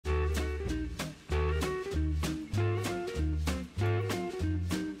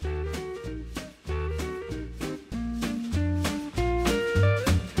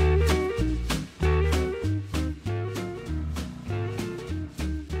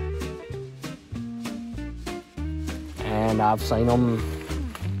and I've seen them be.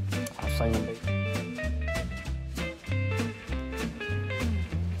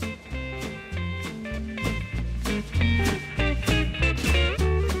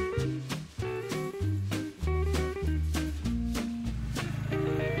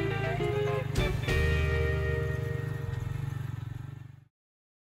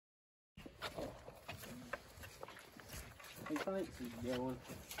 He thinks he's going.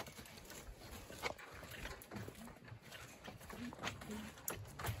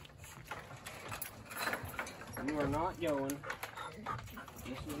 You are not going.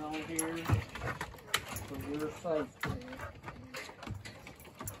 This is on here for your safety.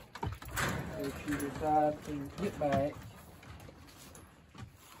 If you decide to get back,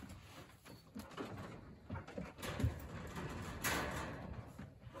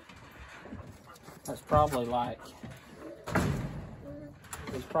 that's probably like,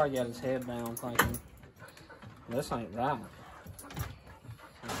 he's probably got his head down thinking, this ain't right.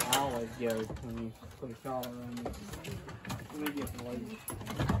 I always go when you put a collar on you. Let me get the leash.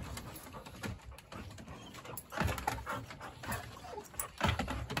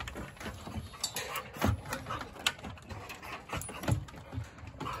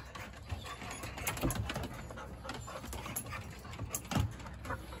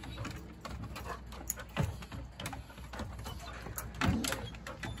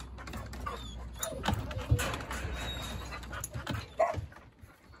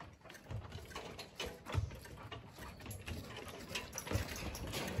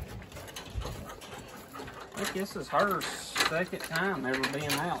 I think this is her second time ever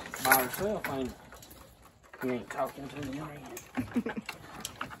being out by herself, ain't it? You ain't talking to me, are you?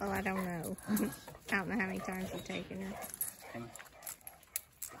 Oh, I don't know. I don't know how many times you've taken her.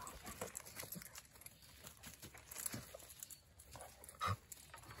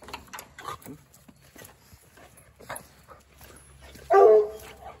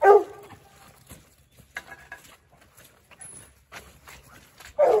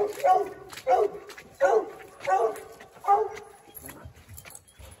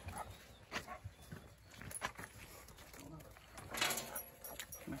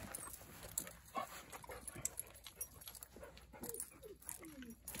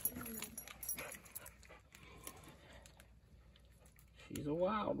 She's a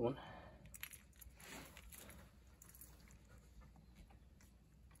wild one.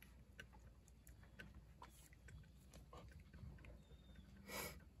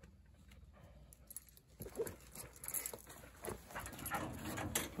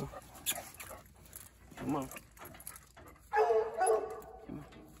 Come on. Come on.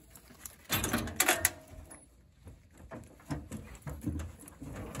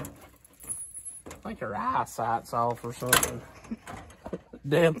 I think her eyesight's off or something.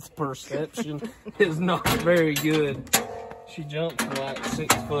 Depth perception is not very good. She jumped from like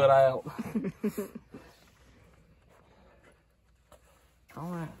 6 foot out. All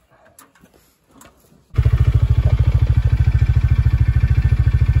right.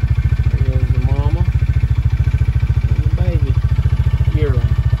 Here's the mama and the baby. Yearling.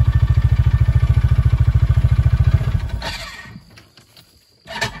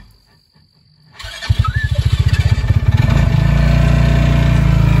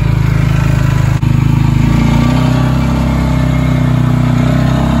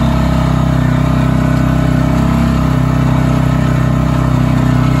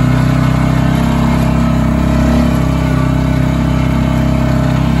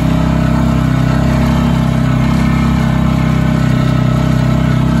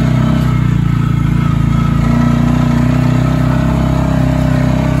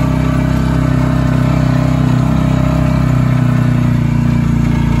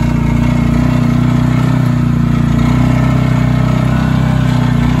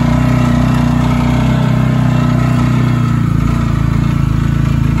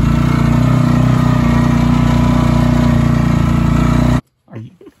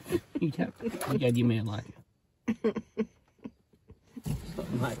 You got you man like it.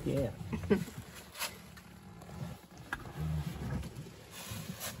 Something like that.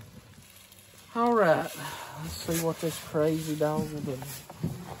 All right, let's see what this crazy dog will do.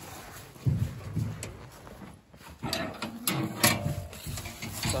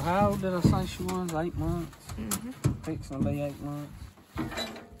 So how old did I say she was? 8 months? Mm-hmm. Fixing to be 8 months.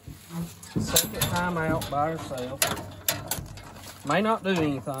 Second time out by herself. May not do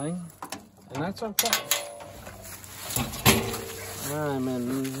anything, and that's okay. I'm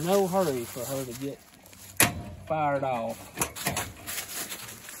in no hurry for her to get fired off.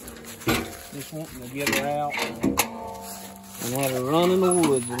 Just wanting to get her out and let her run in the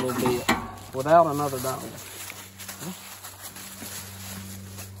woods a little bit without another dog.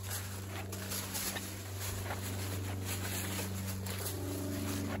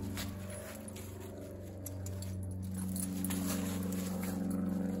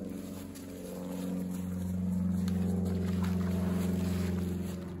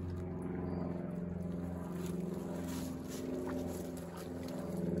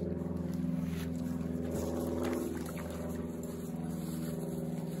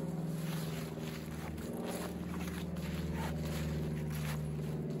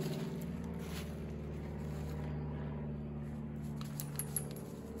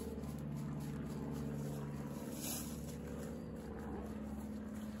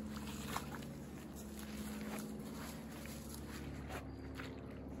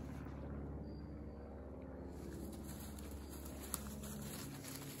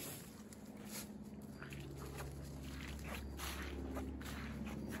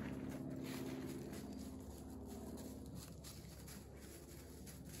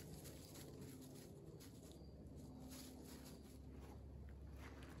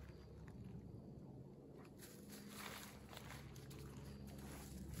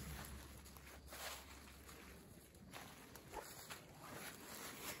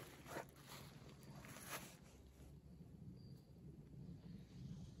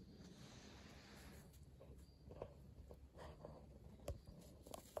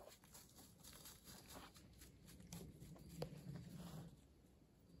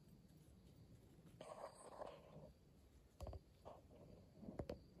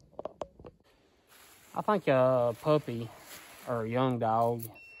 I think a puppy or a young dog,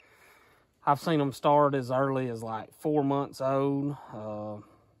 I've seen them start as early as like 4 months old,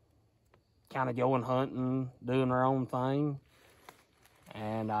 kind of going hunting, doing their own thing.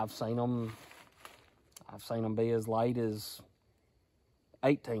 And I've seen them be as late as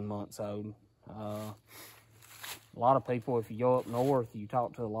 18 months old. A lot of people, if you go up north, you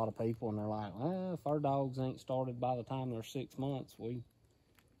talk to a lot of people and they're like, well, if our dogs ain't started by the time they're 6 months, we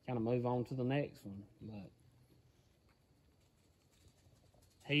kind of move on to the next one. But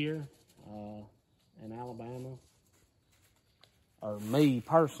here in Alabama, or me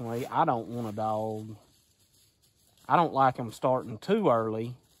personally, I don't want a dog. I don't like them starting too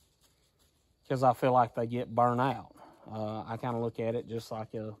early because I feel like they get burnt out. I kind of look at it just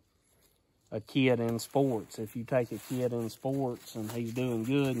like a kid in sports. If you take a kid in sports and he's doing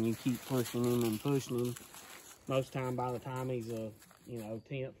good and you keep pushing him and pushing him, most time by the time he's a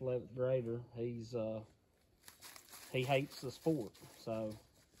 10th, 11th grader, he hates the sport. So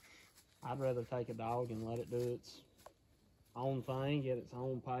I'd rather take a dog and let it do its own thing, get its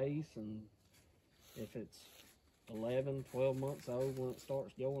own pace, and if it's 11, 12 months old when it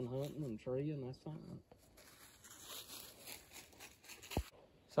starts going hunting and treeing, that's fine.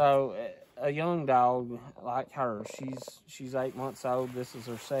 So a young dog like her, she's 8 months old. This is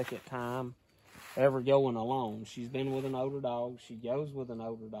her second time ever going alone. She's been with an older dog. She goes with an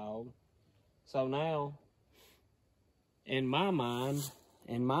older dog. So now, in my mind,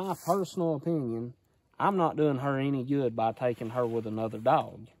 in my personal opinion, I'm not doing her any good by taking her with another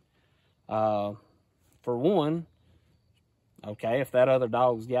dog. For one, okay, if that other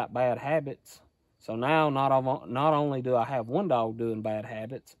dog's got bad habits, so now not only do I have one dog doing bad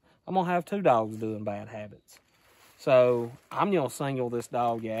habits, I'm going to have 2 dogs doing bad habits. So I'm going to single this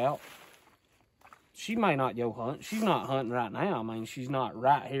dog out. She may not go hunt. She's not hunting right now. I mean, she's not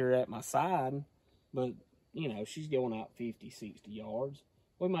right here at my side, but, she's going out 50, 60 yards.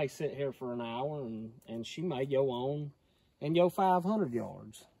 We may sit here for an hour, and she may go on and go 500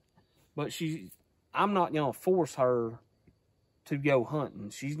 yards. But I'm not going to force her to go hunting.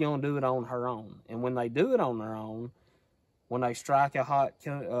 She's going to do it on her own. And when they do it on their own, when they strike a hot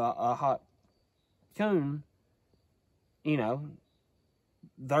coon,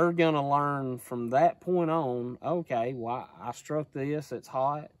 they're going to learn from that point on, okay, well, I struck this, it's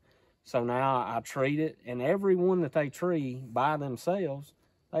hot, so now I treat it. And every one that they tree by themselves,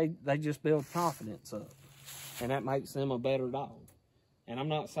 they just build confidence up. And that makes them a better dog. And I'm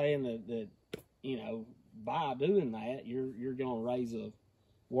not saying that by doing that, you're going to raise a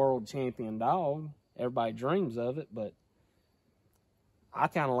world champion dog. Everybody dreams of it, but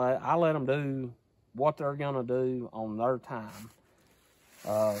I let them do what they're going to do on their time.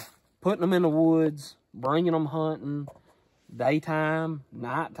 Putting them in the woods, bringing them hunting, daytime,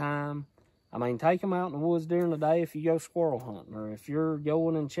 nighttime. I mean, take them out in the woods during the day if you go squirrel hunting, or if you're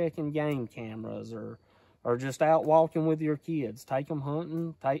going and checking game cameras, or just out walking with your kids. Take them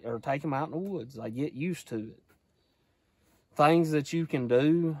hunting, take them out in the woods. They get used to it. Things that you can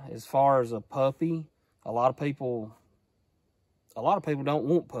do as far as a puppy, a lot of people don't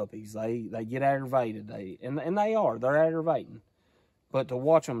want puppies. They get aggravated. They're aggravating. But to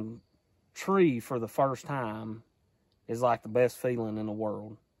watch them tree for the first time is like the best feeling in the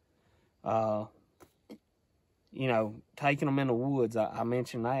world. Taking them in the woods, I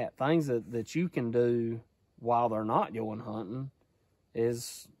mentioned that. Things that you can do while they're not going hunting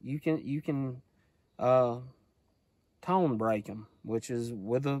is you can tone break them, which is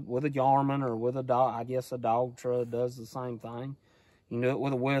with a Garmin or with a dog. I guess a dog trud does the same thing. You can do it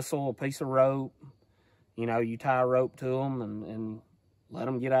with a whistle, a piece of rope. You tie a rope to them and let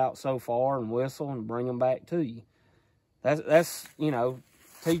them get out so far and whistle and bring them back to you. That's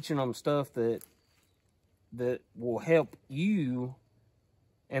teaching them stuff that will help you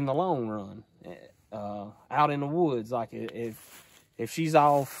in the long run. Out in the woods, like if she's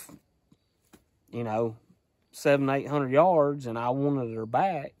off, 700-800 yards and I wanted her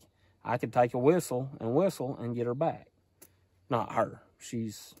back, I could take a whistle and get her back. Not her.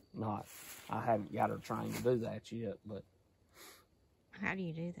 She's not. I haven't got her trained to do that yet, but. How do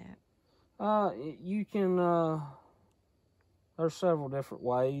you do that? You can, there's several different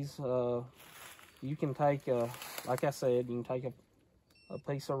ways. You can take like I said, you can take a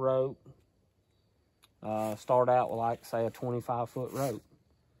piece of rope, start out with, like, say, a 25-foot rope,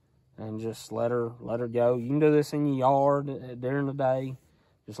 and just let her go. You can do this in your yard during the day.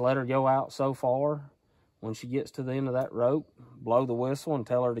 Just let her go out so far. When she gets to the end of that rope, blow the whistle and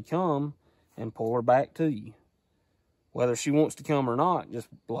tell her to come and pull her back to you. Whether she wants to come or not, just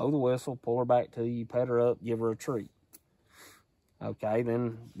blow the whistle, pull her back to you, pet her up, give her a treat. Okay,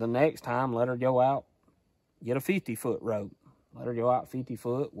 then the next time, let her go out get a 50-foot rope. Let her go out 50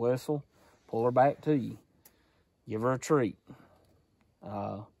 foot, whistle, pull her back to you. Give her a treat.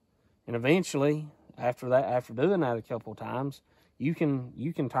 And eventually, after doing that a couple of times, you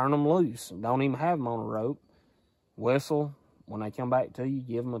can turn them loose. Don't even have them on a rope. Whistle. When they come back to you,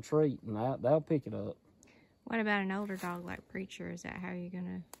 give them a treat, and they'll pick it up. What about an older dog like Preacher? Is that how you're going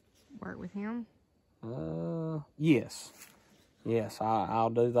to work with him? Yes. Yes, I'll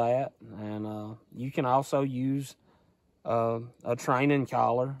do that. And you can also use a training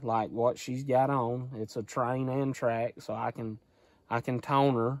collar like what she's got on. It's a train and track, so I can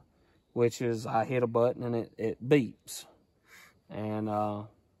tone her, which is I hit a button and it beeps. And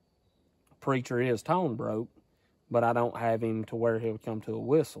Preacher is tone broke, but I don't have him to where he'll come to a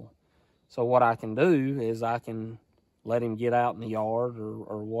whistle. So what I can do is I can let him get out in the yard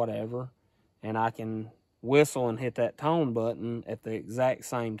or whatever, and I can whistle and hit that tone button at the exact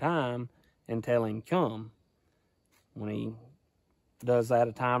same time and tell him come. When he does that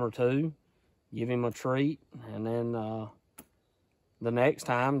a time or two, give him a treat, and then the next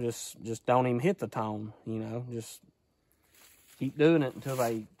time just don't even hit the tone, you know, just keep doing it until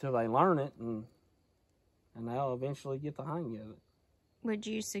they learn it, and they'll eventually get the hang of it. Would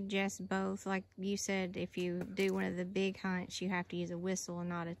you suggest both? Like you said, if you do one of the big hunts, you have to use a whistle and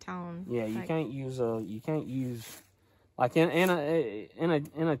not a tone. Yeah, you can't use like in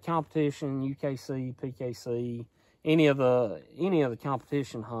a competition, UKC, PKC, any of the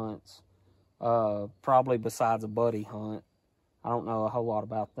competition hunts, probably besides a buddy hunt. I don't know a whole lot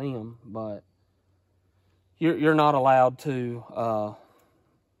about them, but you're not allowed to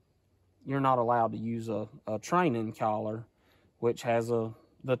use a training collar, which has the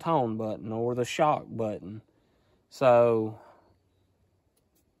tone button or the shock button. So,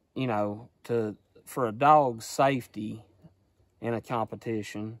 you know, for a dog's safety in a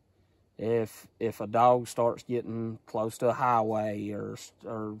competition, if a dog starts getting close to a highway or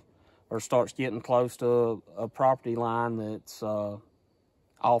starts getting close to a property line that's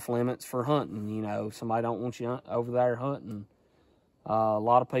off limits for hunting, you know, somebody don't want you over there hunting. A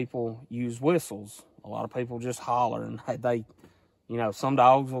lot of people use whistles. A lot of people just holler, and they, you know, some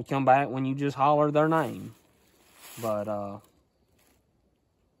dogs will come back when you just holler their name. But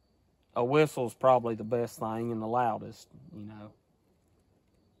a whistle's probably the best thing and the loudest, you know.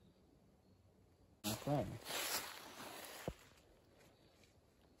 Okay.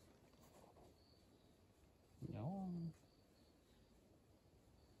 Yawn.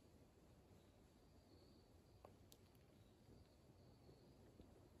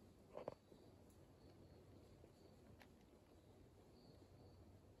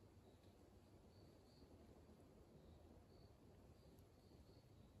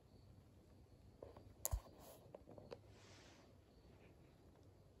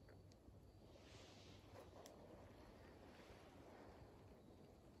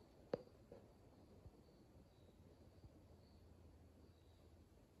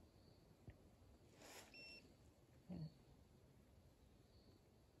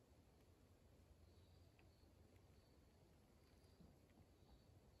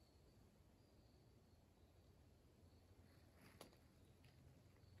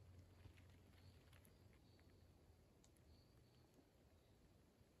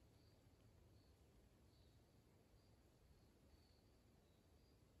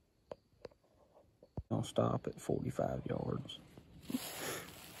 I'll stop at 45 yards.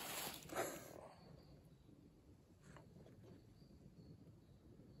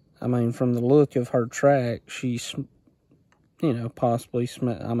 I mean, from the look of her track, she's, you know, possibly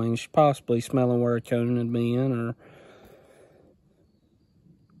she's possibly smelling where a coon had been, or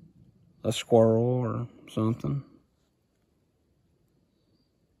a squirrel or something.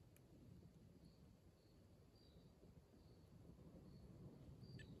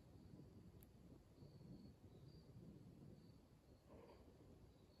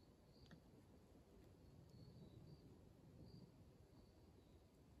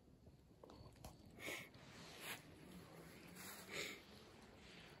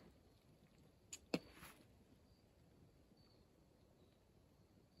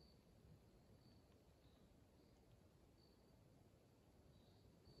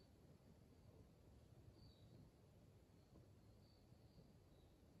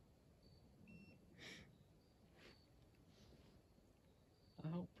 I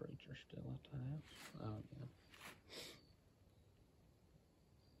hope Preacher's still at the house. Oh, yeah.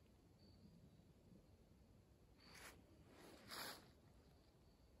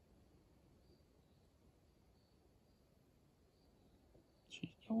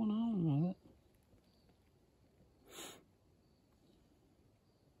 She's going on with it.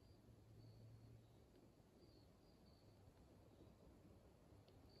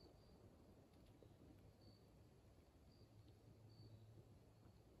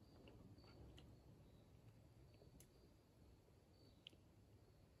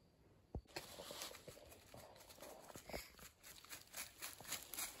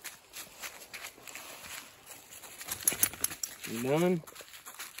 You done?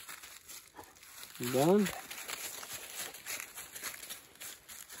 You done?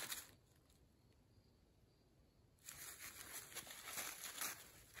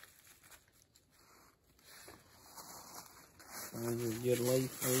 Get a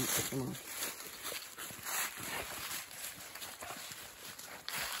leaf. Come on.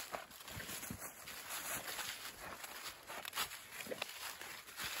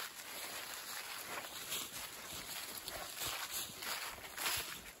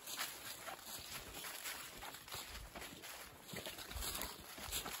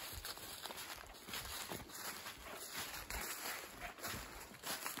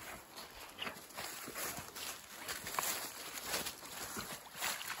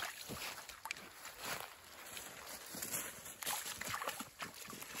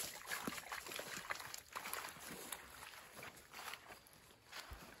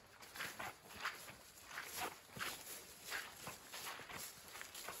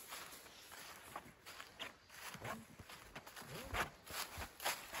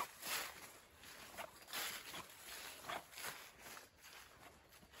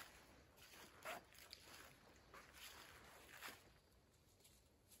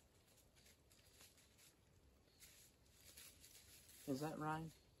 Is that right?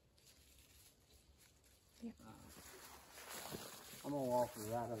 Yeah. I'm gonna walk her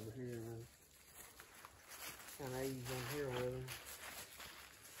right over here and kind of ease on here with him.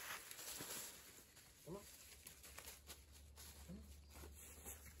 Come on.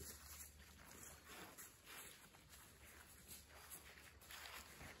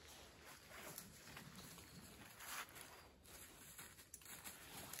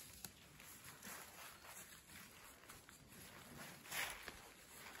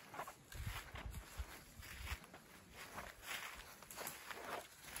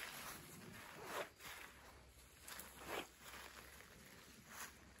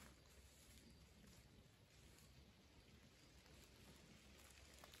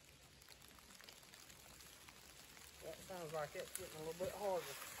 That sounds like it's getting a little bit harder.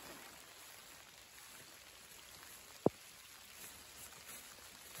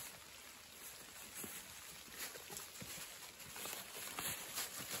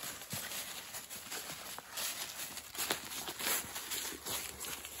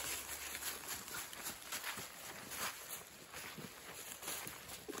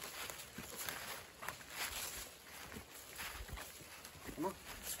 Come on.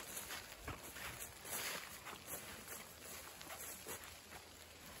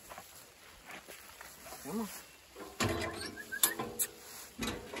 Come on.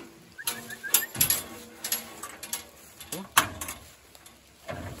 Come on.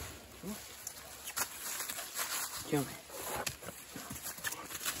 Come on.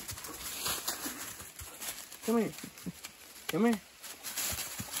 Come here. Come here. Come here.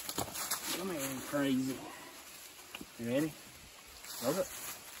 Come here, you crazy. You ready? Love it.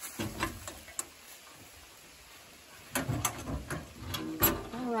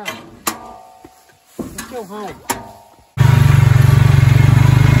 All right. Let's go home.